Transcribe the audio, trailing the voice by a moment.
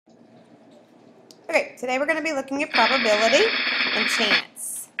Okay, today we're going to be looking at probability and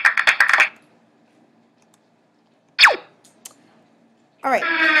chance. Alright,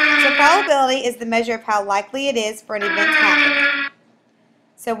 so probability is the measure of how likely it is for an event to happen.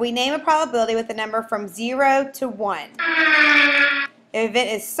 So we name a probability with a number from 0 to 1. If an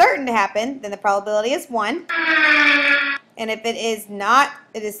event is certain to happen, then the probability is 1. And if it is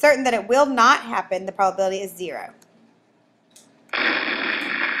certain that it will not happen, the probability is 0.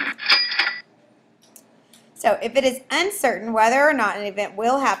 So if it is uncertain whether or not an event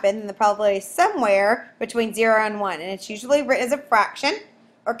will happen, then the probability is somewhere between 0 and 1. And it's usually written as a fraction,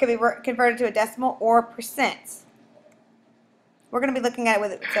 or can be converted to a decimal or percent. We're going to be looking at it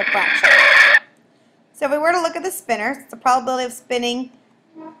with a fraction. So if we were to look at the spinner, it's the probability of spinning,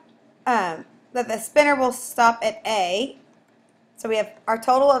 that the spinner will stop at A. So we have our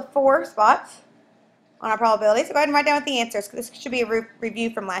total of 4 spots on our probability. So go ahead and write down what the answer is. This should be a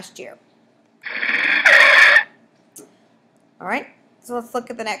review from last year. Alright, so let's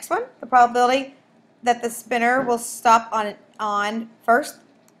look at the next one. The probability that the spinner will stop on first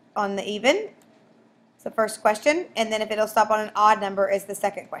on the even is the first question, and then if it'll stop on an odd number is the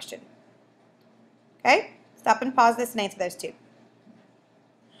second question. Okay, stop and pause this and answer those two.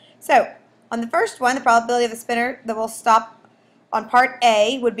 So, on the first one, the probability of the spinner that will stop on part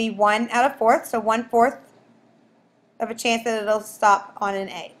A would be 1 out of 4, so 1/4 of a chance that it'll stop on an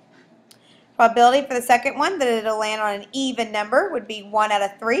A. Probability for the second one that it'll land on an even number would be 1 out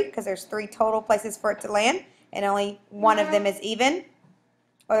of 3, because there's 3 total places for it to land, and only one of them is even.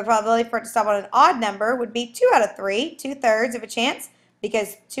 Or the probability for it to stop on an odd number would be 2 out of 3, 2/3 of a chance,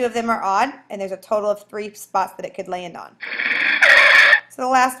 because 2 of them are odd, and there's a total of 3 spots that it could land on. So the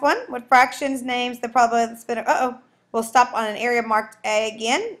last one, what fractions names the probability of the spinner will stop on an area marked A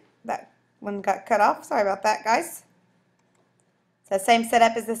again. That one got cut off. Sorry about that, guys. So same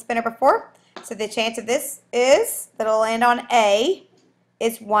setup as the spinner before. So the chance of this is that it'll land on A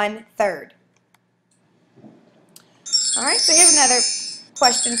is 1/3. Alright, so here's another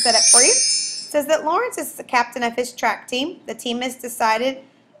question set up for you. It says that Lawrence is the captain of his track team. The team has decided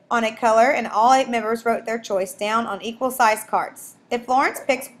on a color and all 8 members wrote their choice down on equal size cards. If Lawrence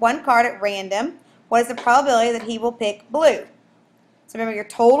picks one card at random, what is the probability that he will pick blue? So remember your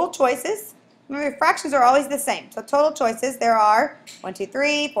total choices. Remember, your fractions are always the same. So total choices, there are 1, 2,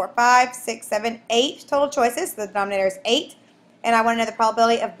 3, 4, 5, 6, 7, 8 total choices. So the denominator is 8. And I want to know the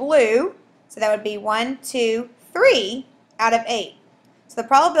probability of blue. So that would be 1, 2, 3 out of 8. So the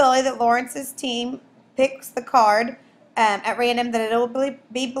probability that Lawrence's team picks the card at random that it will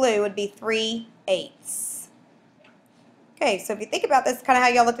be blue would be 3/8. Okay, so if you think about this, kind of how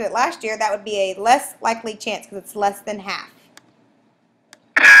y'all looked at it last year, that would be a less likely chance because it's less than half.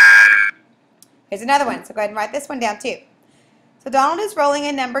 Here's another one, so go ahead and write this one down too. So Donald is rolling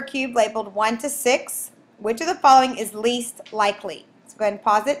a number cube labeled 1 to 6. Which of the following is least likely? So go ahead and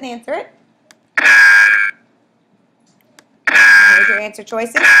pause it and answer it. Here's your answer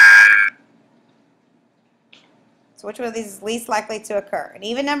choices. So which one of these is least likely to occur? An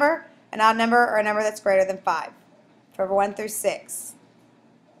even number, an odd number, or a number that's greater than 5? For 1 through 6.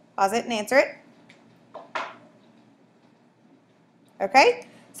 Pause it and answer it. Okay?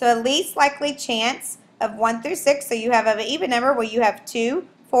 So the least likely chance of 1 through 6, so you have an even number where you have 2,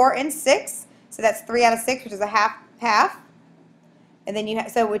 4, and 6. So that's 3 out of 6, which is a half. And then you have,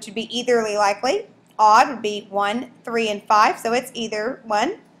 so which would be eitherly likely. Odd would be 1, 3, and 5, so it's either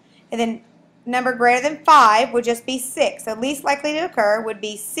 1. And then number greater than 5 would just be 6. So least likely to occur would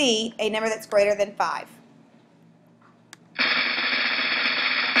be C, a number that's greater than 5.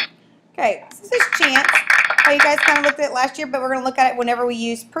 Okay, so this is chance. How you guys kind of looked at it last year, but we're going to look at it whenever we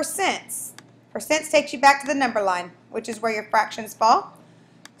use percents. Percents takes you back to the number line, which is where your fractions fall.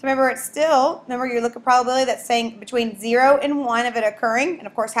 So remember, you look at probability that's saying between 0 and 1 of it occurring, and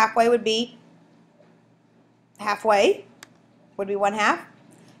of course halfway would be 1/2.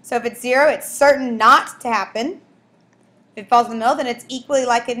 So if it's 0, it's certain not to happen. If it falls in the middle, then it's equally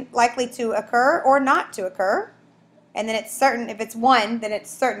likely to occur or not to occur. And then it's certain, if it's 1, then it's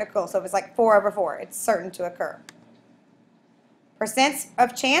certain to occur. So if it's like 4/4, it's certain to occur. Percents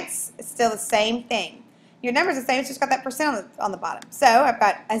of chance is still the same thing. Your number's the same, it's just got that percent on the bottom. So I've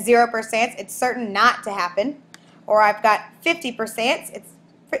got a 0%, it's certain not to happen. Or I've got 50%, it's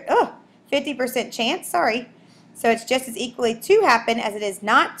 50% chance, sorry. So it's just as equally to happen as it is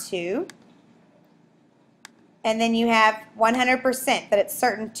not to. And then you have 100% that it's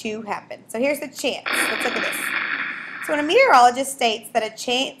certain to happen. So here's the chance. Let's look at this. So when a meteorologist states that a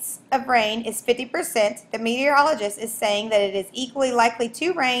chance of rain is 50%, the meteorologist is saying that it is equally likely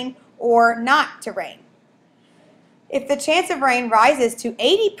to rain or not to rain. If the chance of rain rises to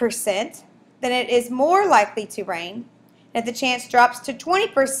 80%, then it is more likely to rain. And if the chance drops to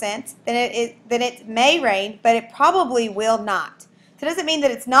 20%, then it may rain, but it probably will not. So it doesn't mean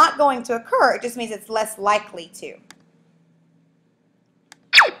that it's not going to occur, it just means it's less likely to.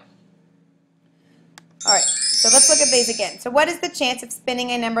 All right, so let's look at these again. So what is the chance of spinning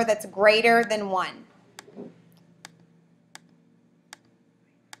a number that's greater than 1?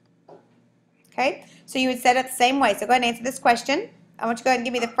 Okay, so you would set it the same way. So go ahead and answer this question. I want you to go ahead and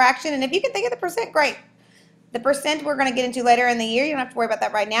give me the fraction, and if you can think of the percent, great. The percent we're going to get into later in the year. You don't have to worry about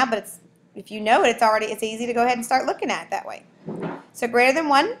that right now, but if you know it, it's easy to go ahead and start looking at it that way. So greater than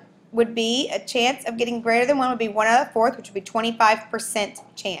 1 would be a chance of getting greater than 1 would be 1 out of 4th, which would be 25%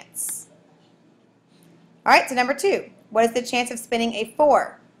 chance. All right, so number 2, what is the chance of spinning a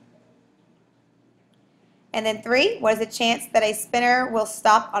 4? And then 3, what is the chance that a spinner will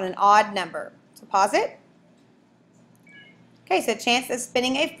stop on an odd number? So pause it. Okay, so chance of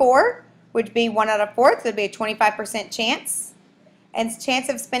spinning a 4 would be 1 out of 4th, so it would be a 25% chance. And chance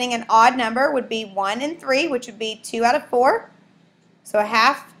of spinning an odd number would be 1 and 3, which would be 2 out of 4. So a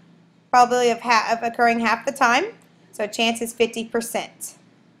half probability of occurring half the time. So chance is 50%.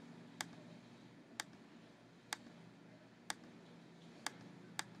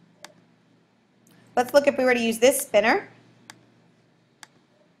 Let's look if we were to use this spinner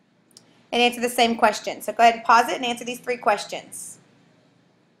and answer the same question. So go ahead and pause it and answer these 3 questions.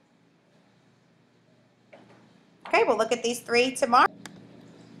 Okay, we'll look at these 3 tomorrow.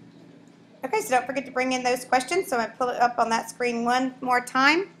 Okay, so don't forget to bring in those questions. So I'm going to pull it up on that screen one more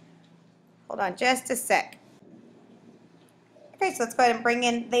time. Hold on just a sec. Okay, so let's go ahead and bring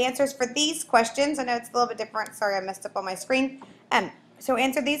in the answers for these questions. I know it's a little bit different. Sorry, I messed up on my screen. So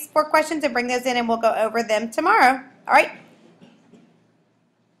answer these 4 questions and bring those in, and we'll go over them tomorrow. All right?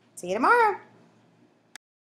 See you tomorrow.